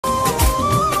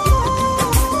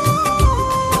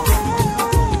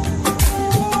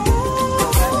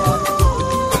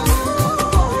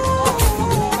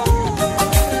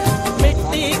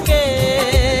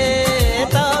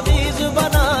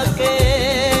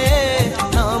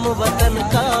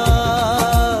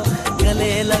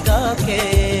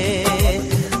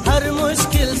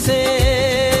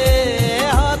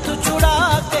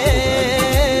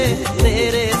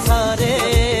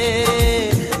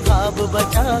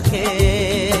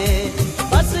आंखें,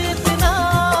 बस इतना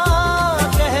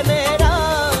कह मेरा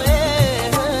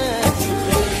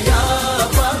शुक्रिया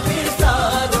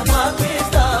पाकिस्तान,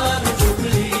 पाकिस्तान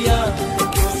शुक्रिया,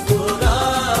 मुस्कुरा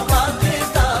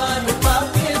पाकिस्तान,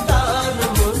 पाकिस्तान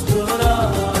मुस्कुरा।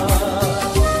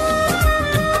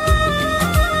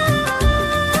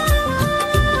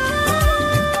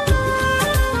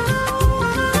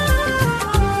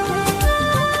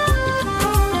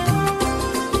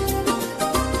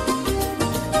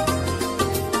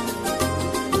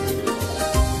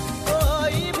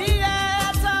 कोई भी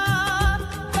ऐसा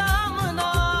काम ना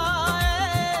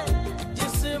आए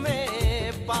जिसमें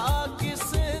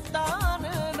पाकिस्तान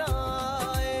ना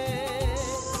आए।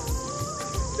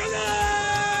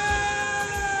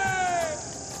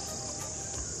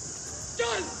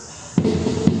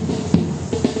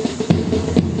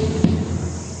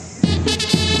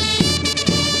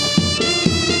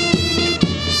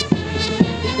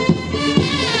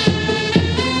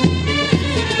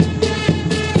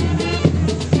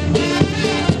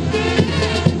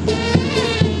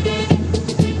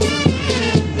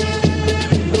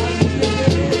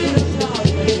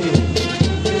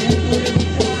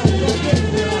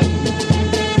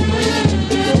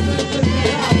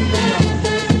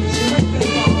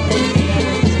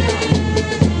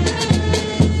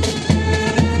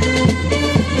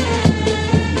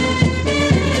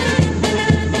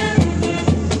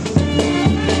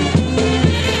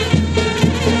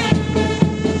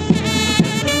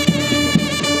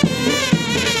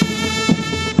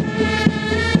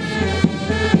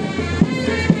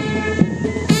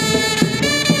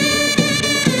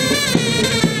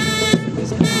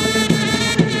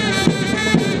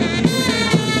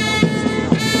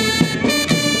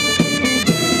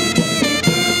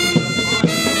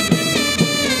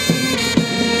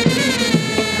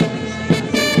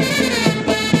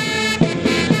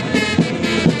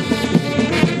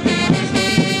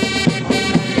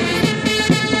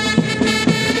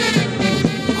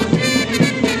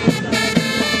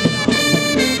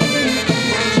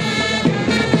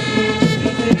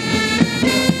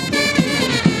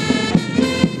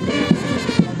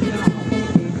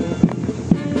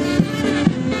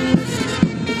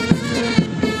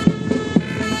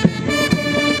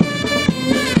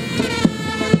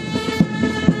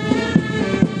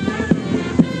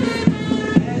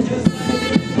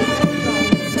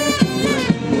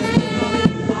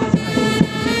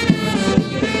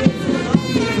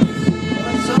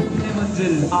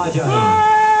 आ जाए।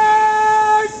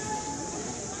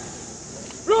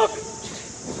 रुक।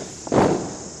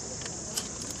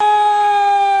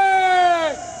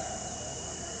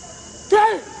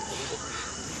 चल।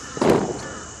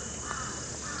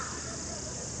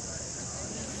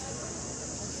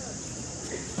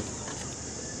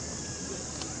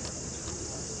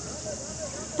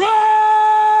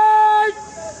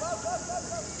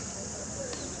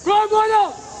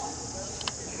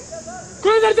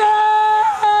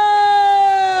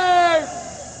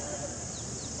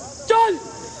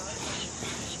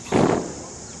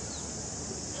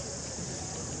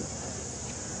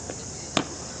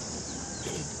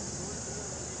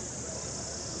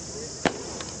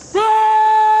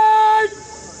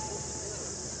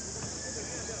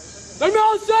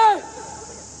 दरमियान से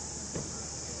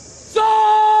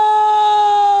साफ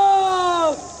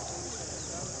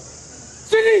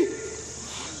सीधी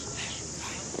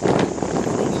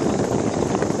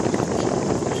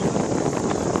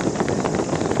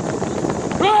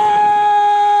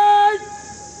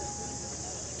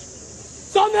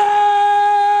सामने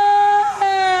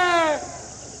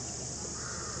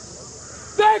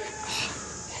देख।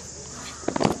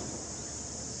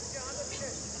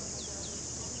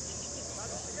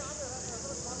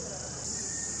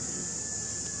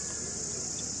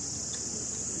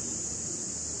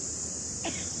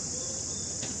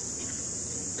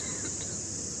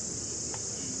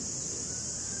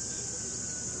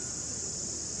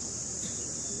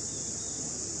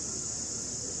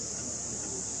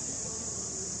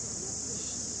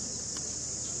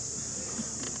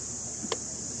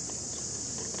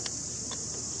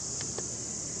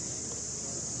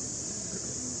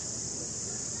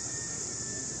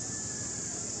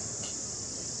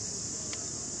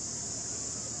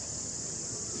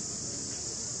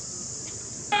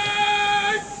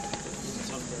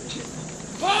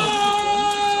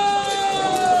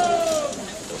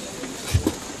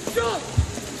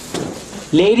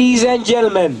 Ladies and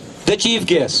gentlemen, the chief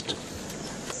guest.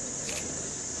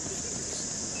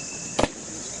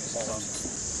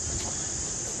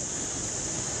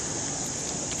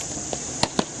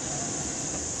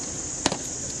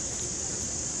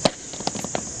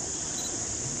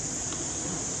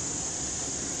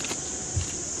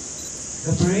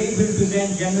 The parade will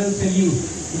present general salute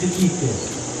to the chief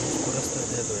guest.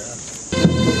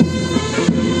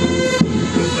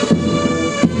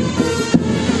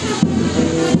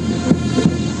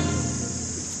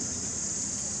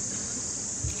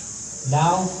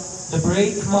 Now, the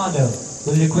parade commander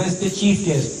will request the chief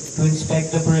guest to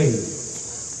inspect the parade.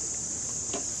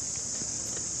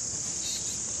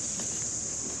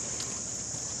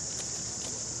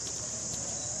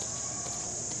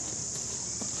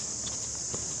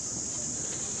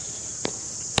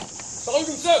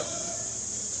 Sergeant, sir!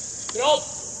 Get out!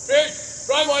 Ready!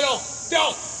 Prime Minor!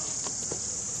 Down!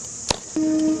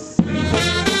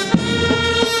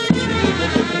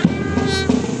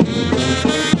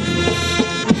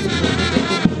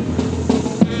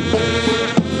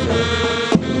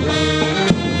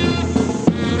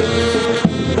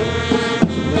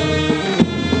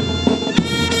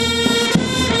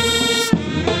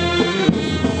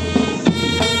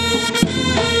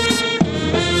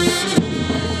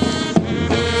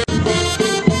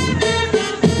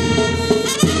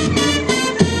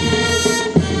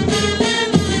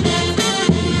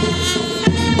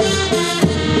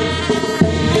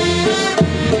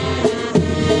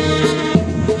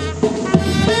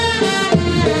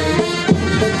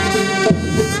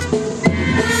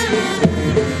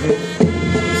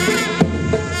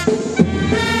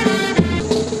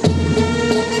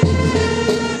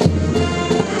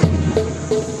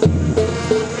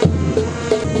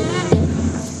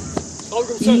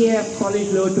 PAF College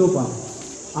Lower Topa,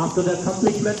 after the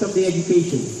accomplishment of their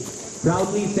education,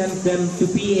 proudly sends them to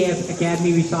PAF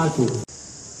Academy Visalpur.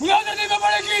 मुलाज़िम में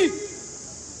पड़ेगी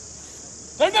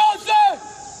दरमियान से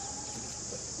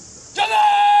चले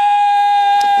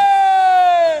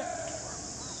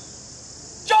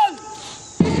चल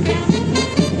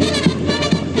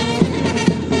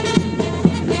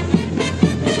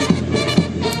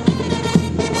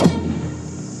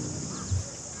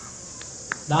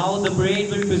Now the parade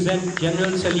will present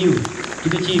general salute to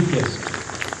the chief guest.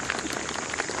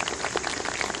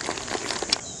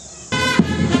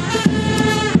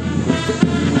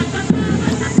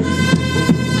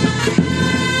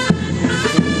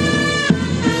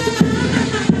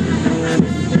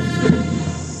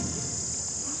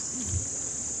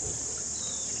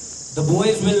 The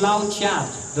boys will now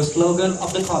chant the slogan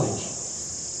of the college.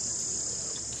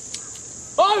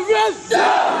 I will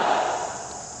down!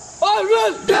 I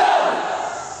will down!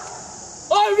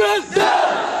 I will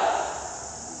down!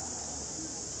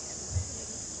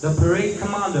 The parade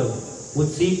commander would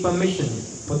seek permission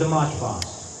for the march past.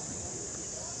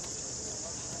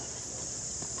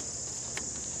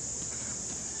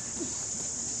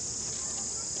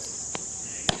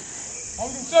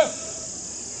 Sergeant, sir!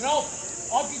 जनाब,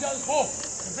 आपकी इजाज़त हो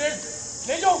break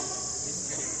ले जाओ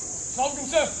Sergeant,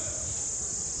 sir!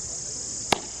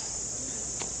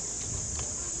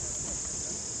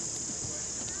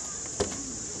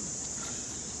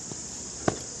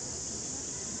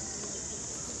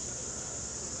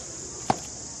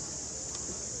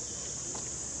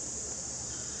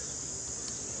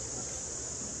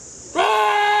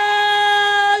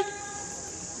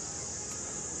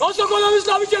 राष्ट्र को नाम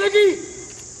इस्लामी चलेगी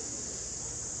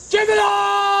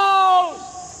चिमिलाओ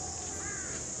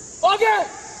आगे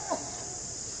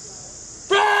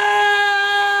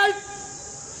फ्रेंड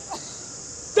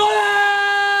चले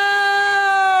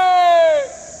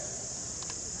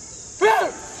फिर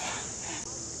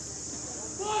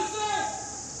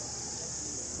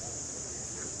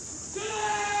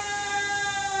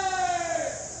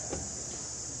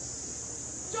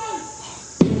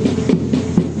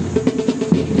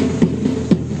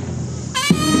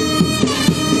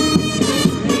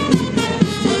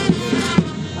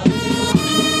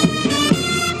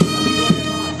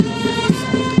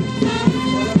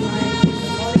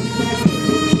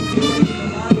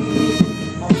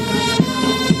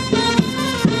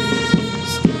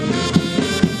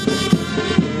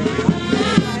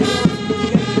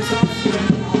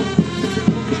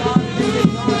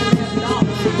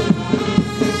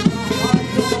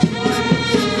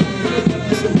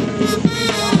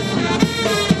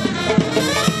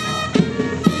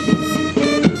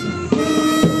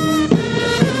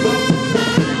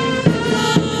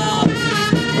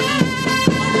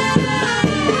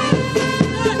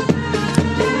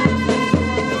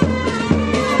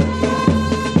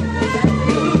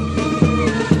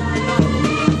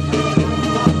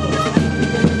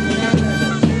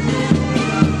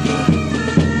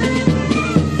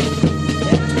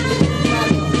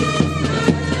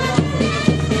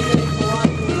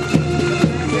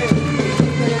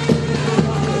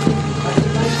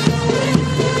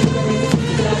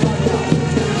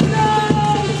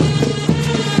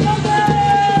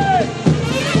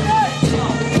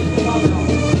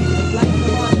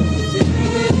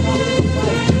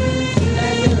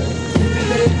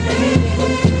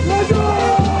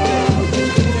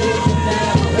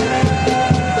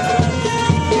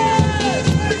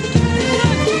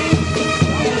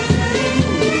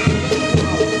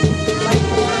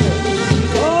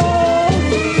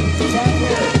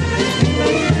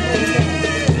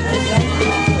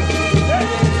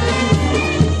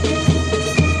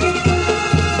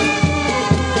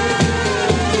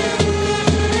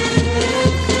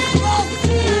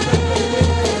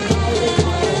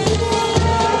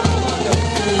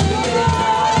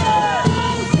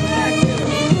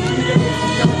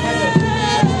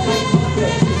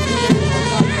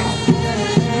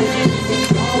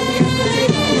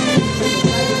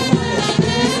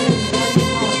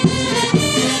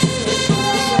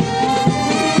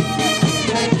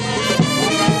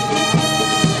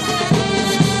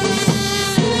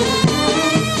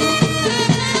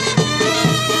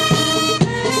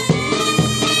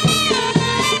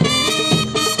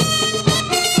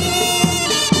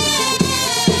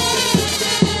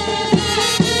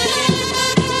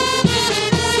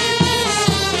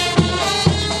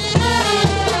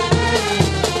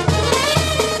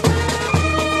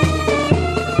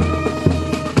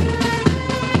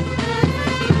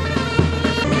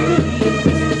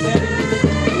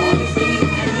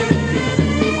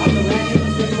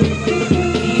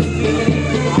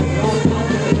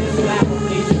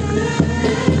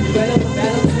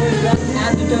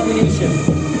determination.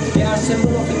 They are a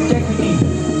symbol of integrity,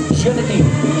 unity,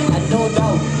 and no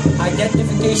doubt,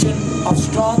 identification of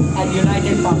strong and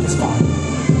united Pakistan.